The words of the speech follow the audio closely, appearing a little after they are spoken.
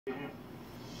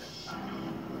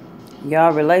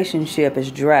Y'all relationship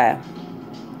is dry.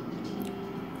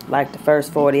 Like the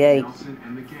first 48.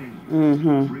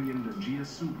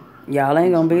 Y'all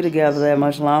ain't gonna be together that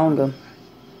much longer.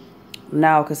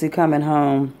 Now, cause he coming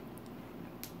home.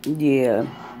 Yeah.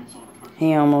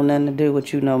 He don't want nothing to do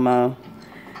with you no more.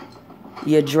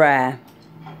 You're dry.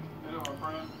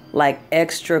 Like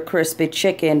extra crispy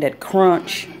chicken that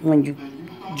crunch when you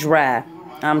dry.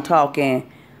 I'm talking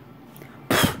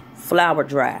flour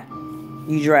dry.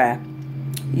 You dry.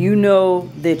 You know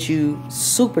that you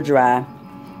super dry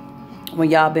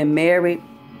when y'all been married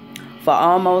for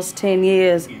almost 10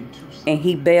 years and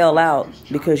he bail out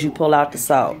because you pull out the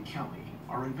salt.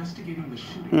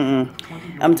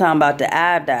 I'm talking about the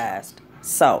iodized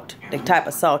salt. The type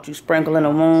of salt you sprinkle in a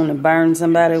wound and burn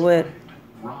somebody with.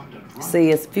 See,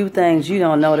 it's a few things you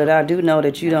don't know that I do know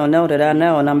that you don't know that I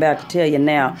know, and I'm about to tell you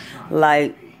now.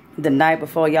 Like the night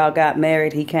before y'all got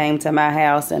married, he came to my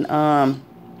house and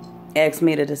asked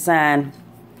me to sign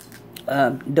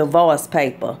divorce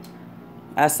paper.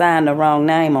 I signed the wrong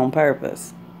name on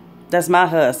purpose. That's my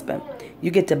husband.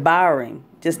 You get to borrow him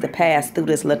just to pass through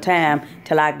this little time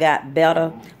till I got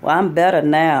better. Well, I'm better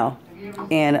now.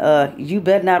 And you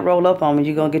better not roll up on me.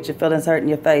 You're going to get your feelings hurt in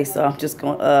your face. So I'm just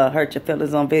going to hurt your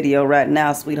feelings on video right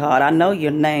now, sweetheart. I know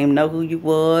your name, know who you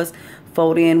was,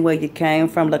 fold in where you came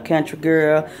from, the country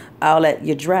girl, all that.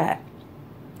 You're dry.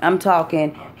 I'm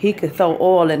talking, he could throw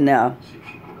oil in there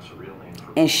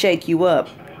and shake you up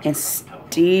and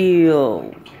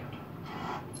still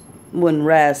wouldn't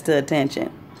rise to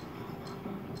attention.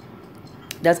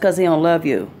 That's because he don't love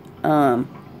you.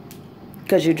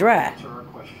 Because you're dry.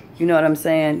 You know what I'm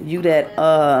saying? You that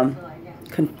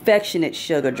confectionate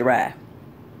sugar dry.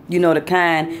 You know, the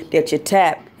kind that you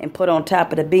tap and put on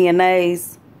top of the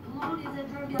B&A's.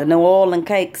 The New Orleans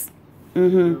cakes.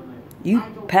 You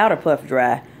powder puff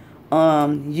dry.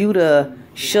 You the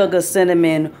sugar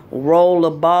cinnamon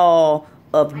roller ball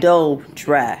of dough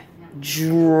dry.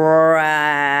 Dry.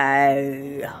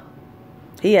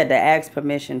 He had to ask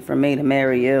permission for me to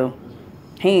marry you.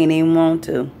 He ain't even want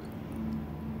to.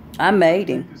 I made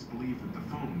him.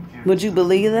 Would you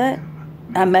believe that?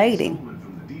 I made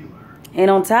him.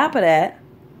 And on top of that,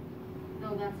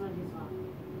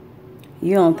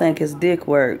 you don't think his dick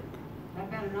worked.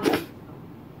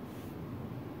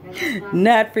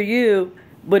 Not for you,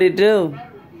 but it do.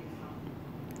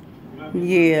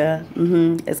 Yeah.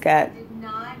 It's got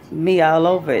me all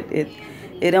over it.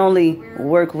 It only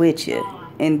work with you.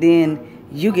 And then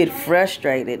you get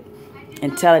frustrated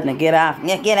and tell it to get out.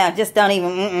 Yeah, get out. Just don't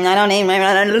even. I don't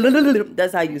even.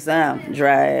 That's how you sound.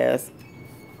 Dry ass.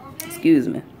 Excuse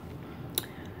me.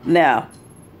 Now,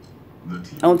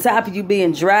 on top of you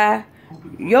being dry,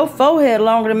 your forehead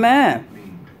longer than mine.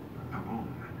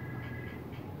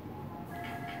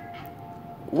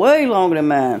 Way longer than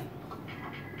mine.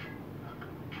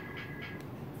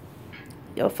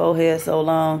 Your forehead so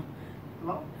long,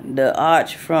 the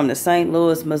arch from the St.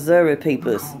 Louis, Missouri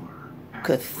peoples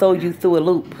could throw you through a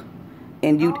loop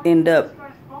and you'd end up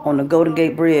on the Golden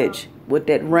Gate Bridge with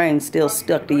that ring still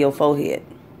stuck to your forehead.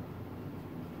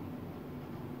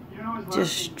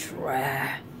 Just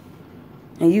dry.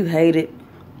 And you hate it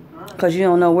because you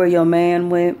don't know where your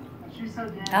man went.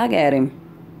 I got him.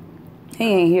 He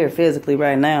ain't here physically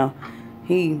right now.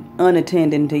 He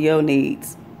unattended to your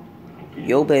needs.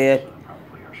 Your bad.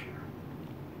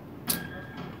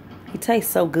 He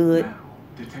tastes so good.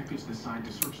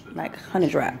 Like honey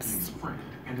drops.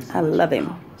 I love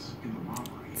him.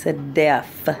 To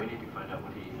death.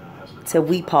 Till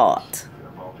we part.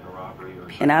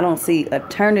 And I don't see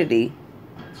eternity.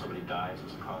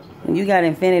 When you got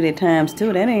infinity times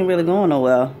 2, that ain't really going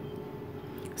nowhere.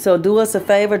 So do us a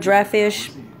favor, dry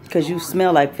fish, because you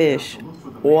smell like fish.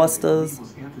 Oysters,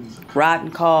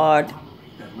 rotten cod,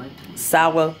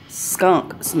 sour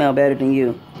skunk smell better than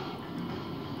you.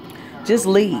 Just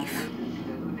leave.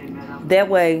 That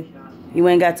way, you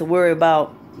ain't got to worry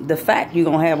about the fat you're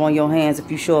going to have on your hands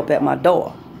if you show up at my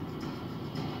door.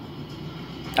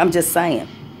 I'm just saying.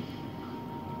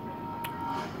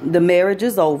 The marriage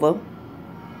is over.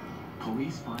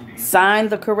 Sign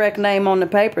the correct name on the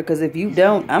paper, because if you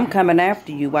don't, I'm coming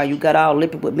after you while you got all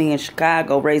lippy with me in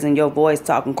Chicago, raising your voice,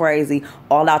 talking crazy,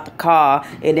 all out the car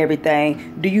and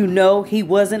everything. Do you know he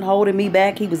wasn't holding me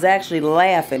back? He was actually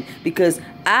laughing because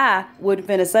I wasn't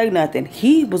finna say nothing.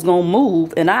 He was gonna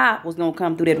move and I was gonna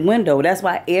come through that window. That's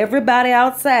why everybody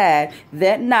outside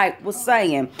that night was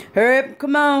saying, "Herb,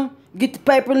 come on, get the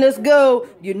paper and let's go."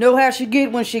 You know how she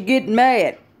get when she get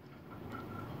mad.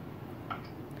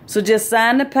 So just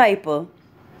sign the paper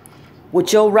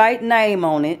with your right name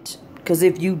on it. Because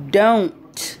if you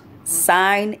don't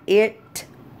Sign it.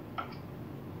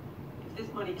 This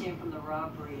money came from the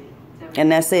robbery.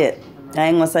 And that's it. I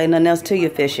ain't gonna say nothing else to you,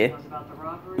 Fishy.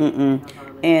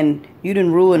 And you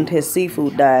done ruined his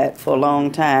seafood diet for a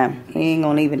long time. He ain't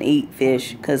gonna even eat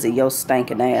fish because of your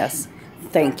stinking ass.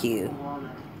 Thank you.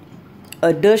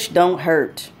 A douche don't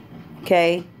hurt.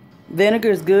 Okay?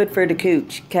 Vinegar is good for the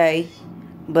cooch. Okay?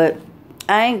 But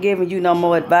I ain't giving you no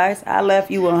more advice. I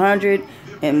left you 100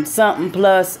 and something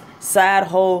plus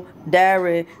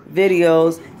Sidehoediarie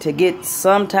videos to get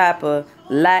some type of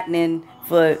lightning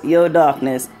for your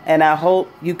darkness. And I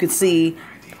hope you could see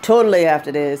totally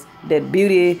after this that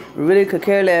Beauty really could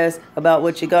care less about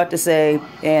what you got to say.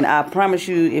 And I promise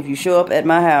you, if you show up at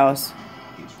my house,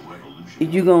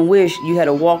 you're gonna wish you had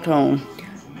walked home.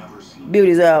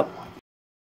 Beauty's out.